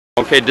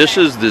Okay, this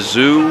is the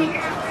zoo,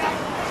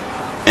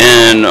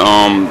 and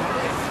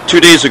 2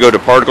 days ago the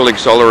particle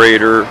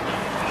accelerator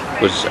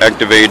was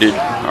activated.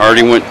 I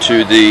already went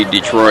to the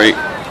Detroit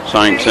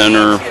Science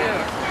Center,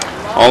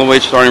 all the way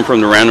starting from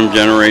the random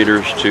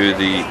generators to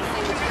the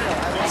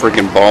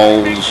freaking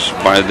balls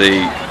by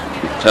the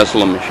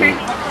Tesla machine.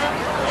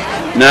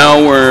 Now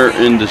we're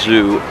in the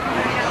zoo,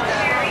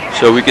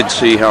 so we could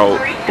see how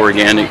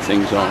organic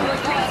things are.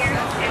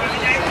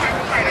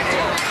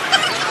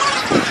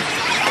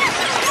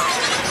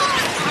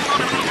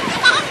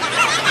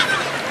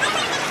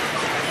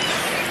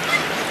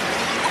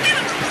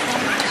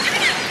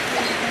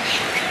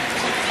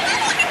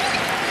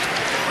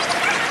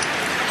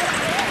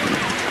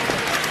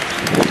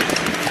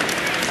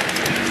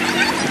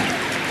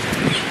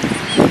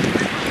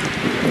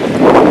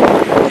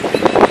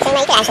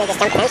 Actually just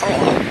jump the fence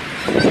over there.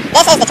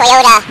 This is the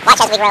Toyota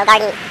Watch As We Grow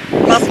Garden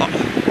Master.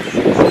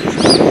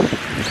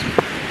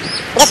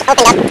 This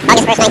opened up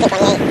August 1st,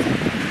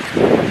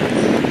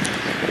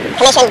 1928.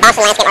 Commissioned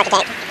Boston landscape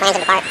architect, plans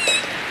of the park.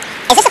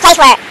 Is this a place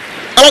where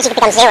energy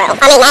becomes zero?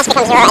 I mean, mass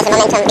becomes zero as the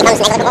momentum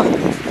becomes negligible?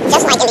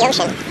 Just like in the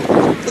ocean.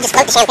 You just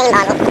float the champagne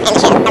bottle and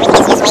the ship.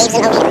 Everything is just waves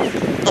and motion.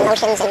 And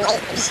motions and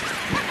waves.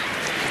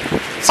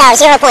 So,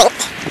 0 point.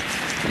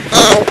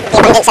 And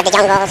the abundance of the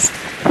jungles.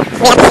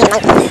 We have to see the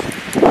monkeys.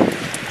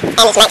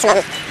 And its maximum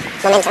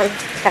momentum.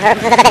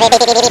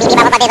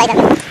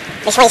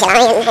 Which one's the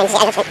lion and the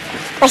elephant?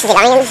 Where's the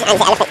lions and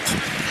the elephant?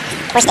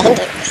 Where's the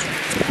Hindus?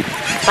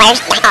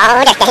 Where's the...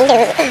 Oh, there's the Hindu.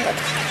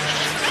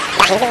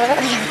 The Hindu.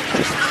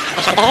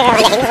 There's a girl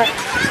and the Hindu.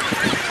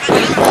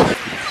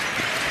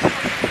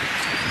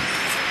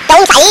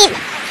 Don't Saeed!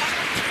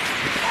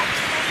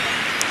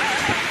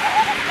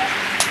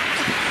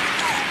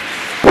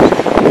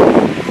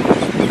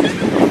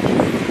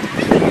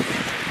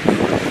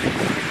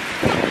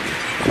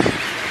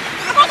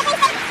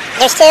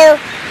 There's 2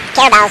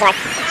 carabaos or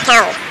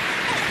cows.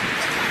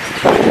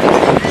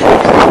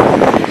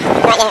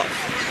 Right there.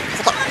 There's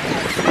a cow.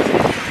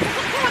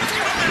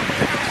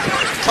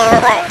 Cow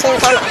or 2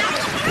 camels.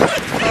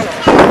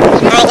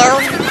 Alright,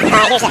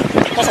 now, here's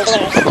some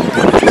deers.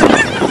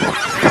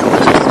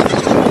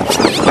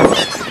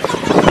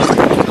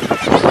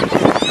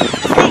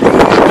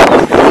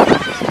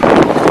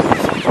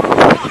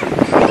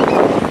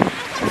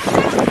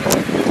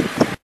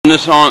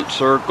 Renaissance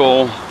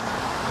Circle,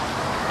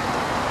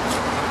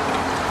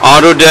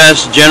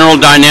 Autodesk, General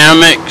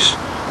Dynamics,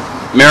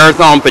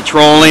 Marathon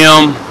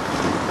Petroleum,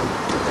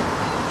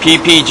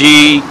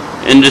 PPG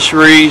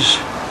Industries,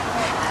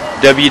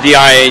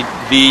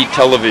 WDIV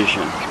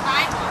Television.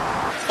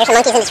 There's some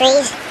monkeys in the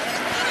trees.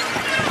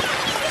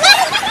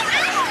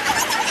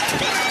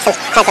 Some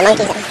type of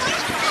monkeys.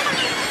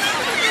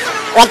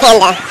 Red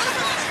panda.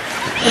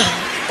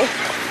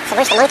 So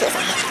where's the monkeys?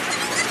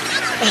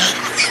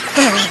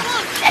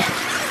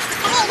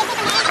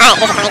 Alright,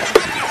 there's a tiger.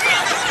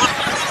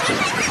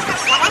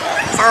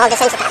 All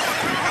desensitized.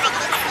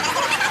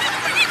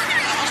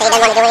 So he doesn't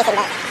want to do anything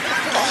but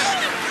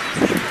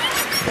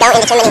go in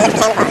the chimney and look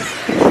for Santa Claus.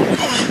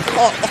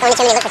 Yeah, just go in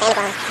the chimney and look for Santa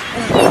Claus.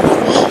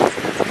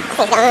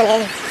 He's gone,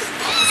 dude.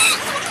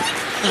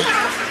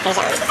 Here's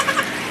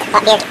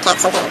what beer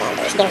cats, something like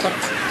that. There's beer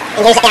cats.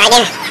 And here's the guy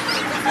there.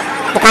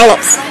 The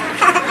pilots.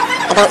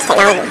 Advanced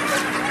technology.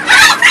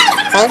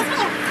 See?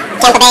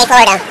 Tampa Bay,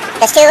 Florida.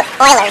 There's 2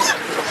 oilers.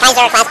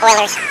 Kaiser class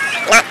oilers.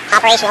 Not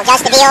operational.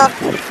 Just the deal.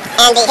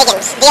 And the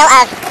Higgins. Deal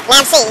of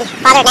Navc,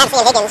 father of Navc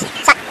and Higgins,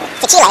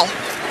 to Chile.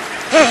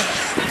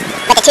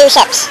 But the 2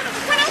 ships,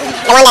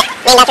 the one that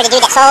named after the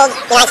dude that sold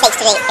the United States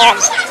to the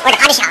Arabs, or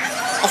the Padishah,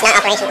 is not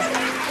operational.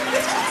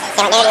 See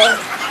right there, dude?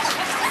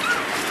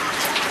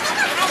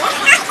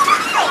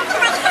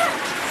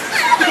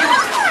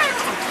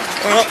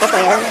 Alright, that's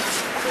one of them.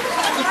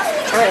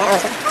 Oh, that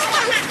one's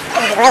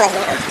the gorillas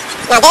now.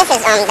 Now this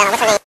is, what's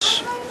her name?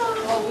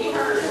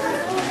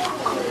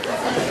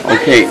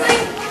 Okay.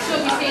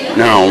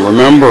 Now,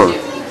 remember,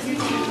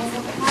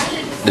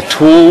 the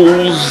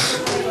tools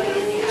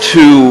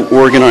to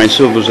organize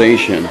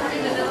civilization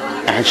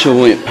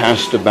actually went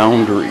past the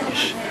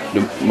boundaries.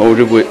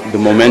 The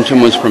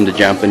momentum was from the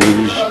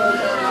Japanese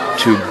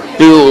to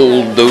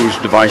build those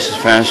devices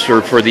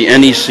faster for the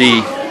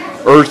NEC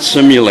Earth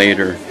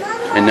simulator,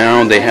 and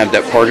now they have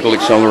that particle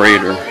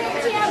accelerator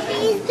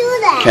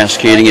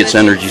cascading its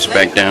energies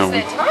back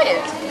down.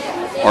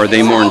 Are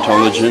they more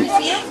intelligent?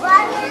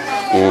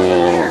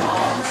 Or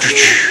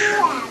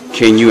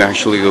can you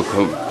actually go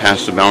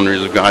past the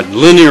boundaries of God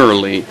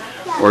linearly,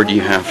 or do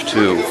you have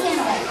to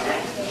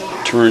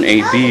turn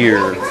a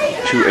beer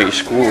to a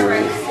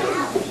squirrel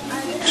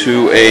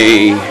to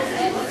a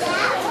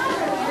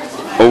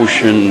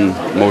ocean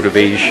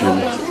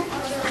motivation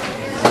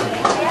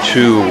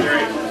to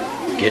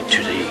get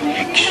to the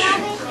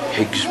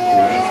Higgs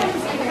boson?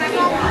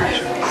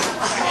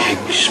 The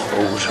Higgs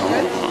boson.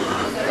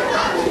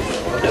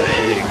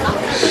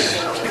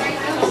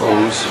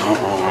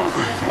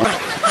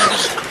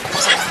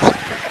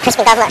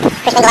 Crispin Glover. We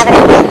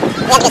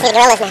have to go see the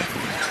gorillas now.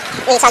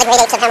 We saw the great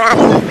apes of Hammer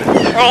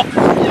Where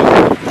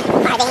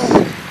are they?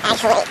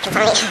 actually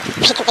confined,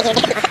 reconfigured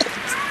their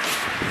minds.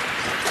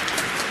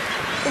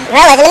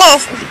 Gorillas in the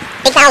mist,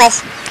 big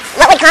phallus.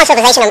 What would cause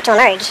civilization to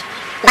emerge?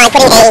 By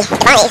putting a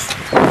device,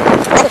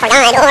 looking for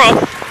God, or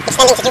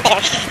extending to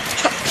Jupiter.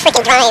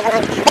 Freaking drive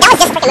along. But that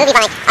was just a freaking movie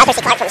by Arthur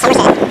C. Clarke from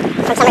Somerset,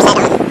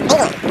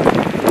 England.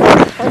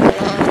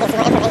 Get some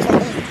more information.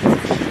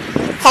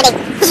 So they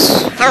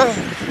found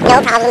no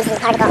problems in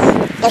the particle,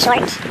 no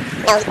short,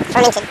 no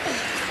fermented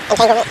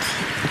entanglement.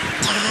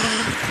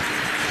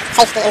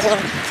 Safety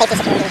engineering, safety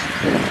security.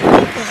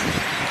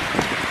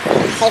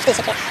 Safety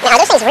security. Now,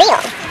 those things real.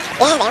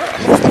 Yeah, they are.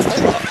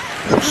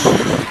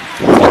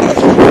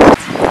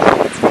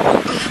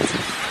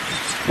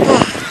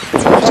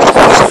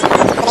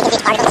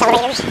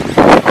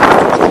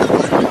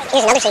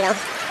 Here's another seagull.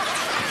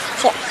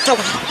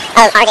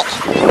 Oh, Arctic.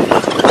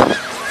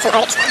 Some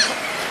Arctic stuff.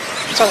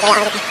 Trying to go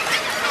Arctic.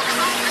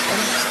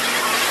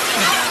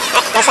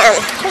 That's,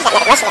 who's that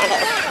wrestler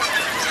dude?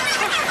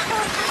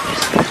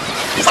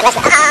 Who's that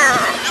wrestler?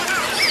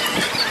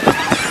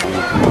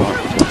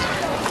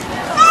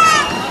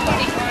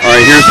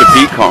 Alright, here's the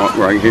peacock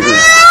right here.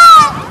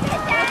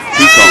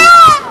 Peacock.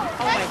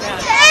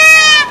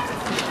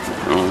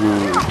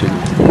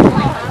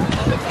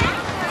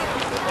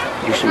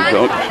 There's some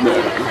ducks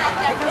there.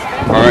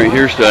 Alright,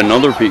 here's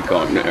another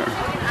peacock there.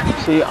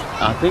 See,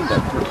 I think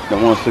that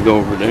wants to go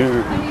over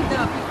there.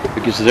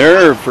 Because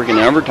they're freaking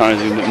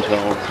advertising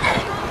themselves.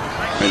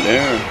 Right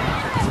there.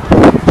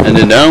 And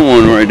then that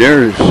one right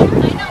there is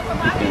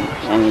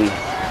only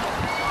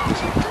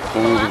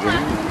over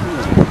there.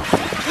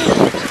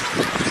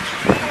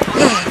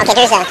 Okay,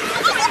 there's a...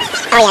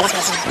 Oh yeah, that's what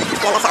it's...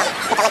 No, that's not...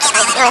 No,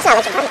 that's not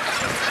electric party.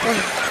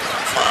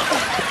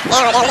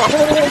 Yeah, right there, look at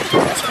that.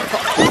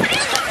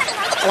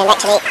 And then back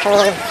to the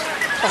Korean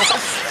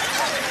physicists.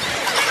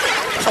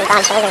 Some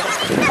broad shoulders and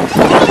stuff.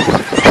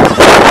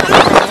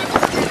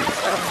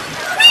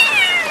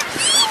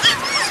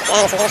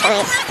 And some good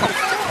guys.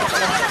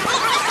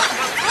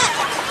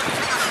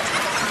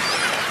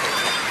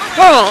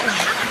 Alright.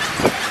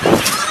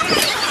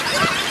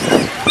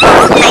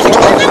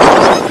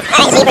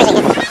 Alright, zebras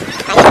again.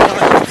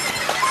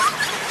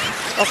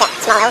 There's that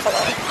small elephant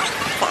there.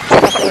 I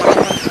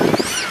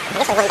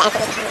guess there's one back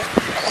there.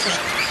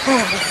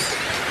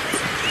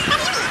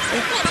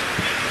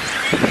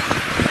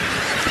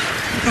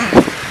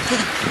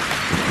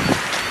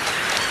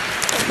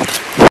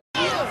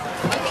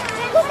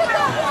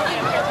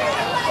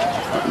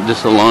 This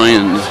is the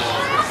lions.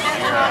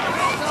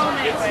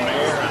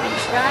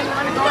 John, you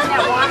want to go in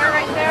that water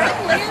right there?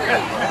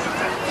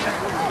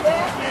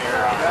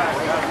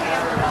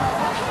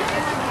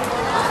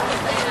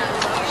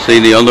 See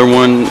the other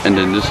one, and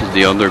then this is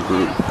the other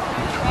group.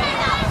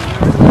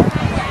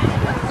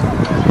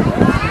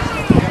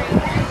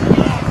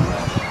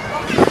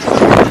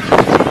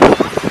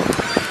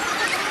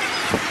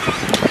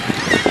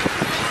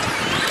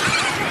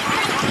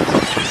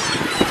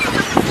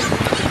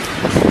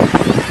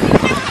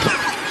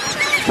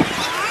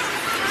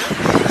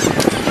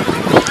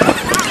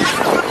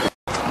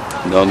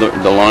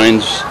 The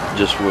lines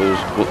just was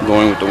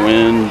going with the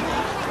wind,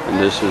 and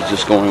this is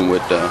just going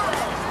with the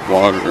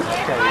water. Okay,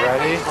 you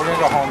ready? We're gonna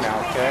go home now,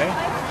 okay? I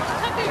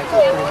think we've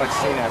pretty much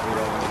seen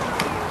everything.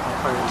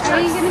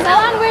 Are you gonna go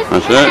on? Where's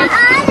That's it.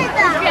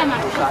 Grandma?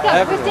 Let's go.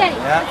 Where's Daddy?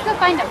 Yeah. Let's go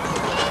find him.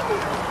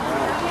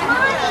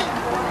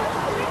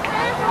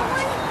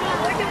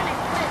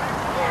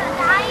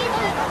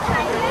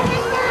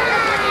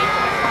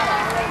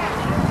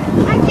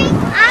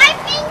 I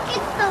think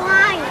it's the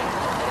lion.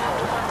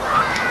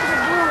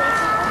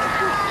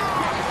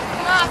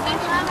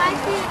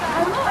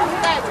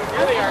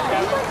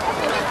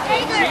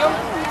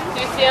 Do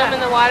you see him in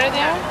the water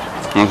there?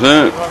 That's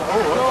it.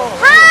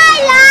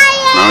 Hi,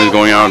 lion. Now he's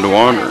going out of the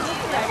water.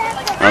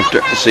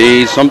 After,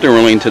 see, something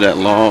relating to that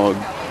log.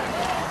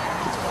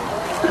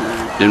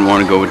 Didn't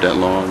want to go with that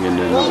log, and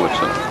then what's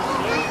up?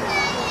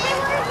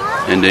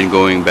 And then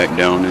going back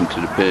down into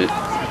the pit.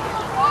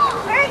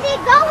 Where's he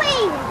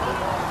going?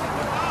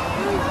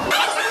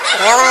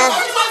 Gorilla.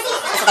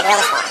 This is the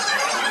gorilla spot.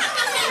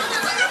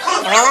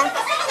 Gorilla.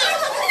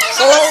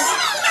 Humans.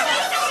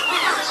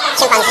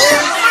 Chimpanzee.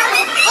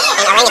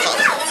 And orangutan.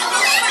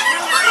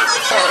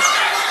 Humans.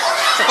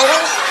 Some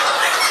penguins.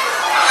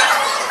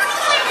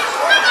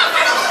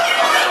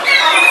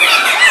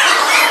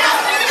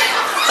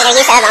 So their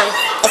use of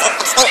is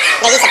extinct.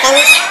 Their use of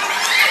fins.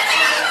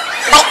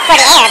 But for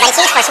the air, but it's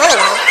used for swimming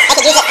though. They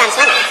could use it from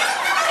swimming.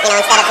 You know,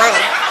 instead of flying.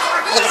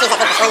 You could just use that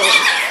thing for swimming.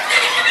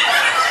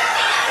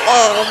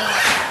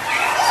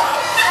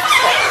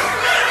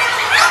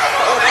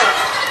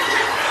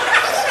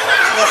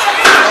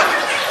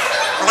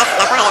 Then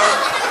that's why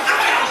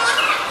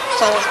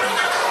showing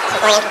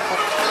some oriental food.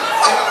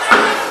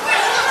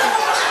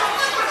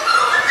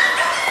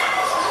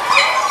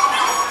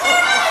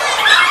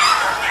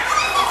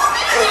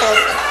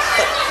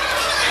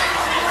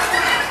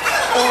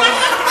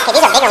 Okay,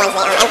 these are bigger ones, the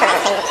emperor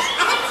penguins.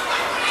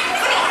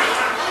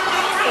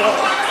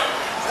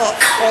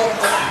 3,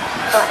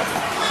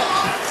 4.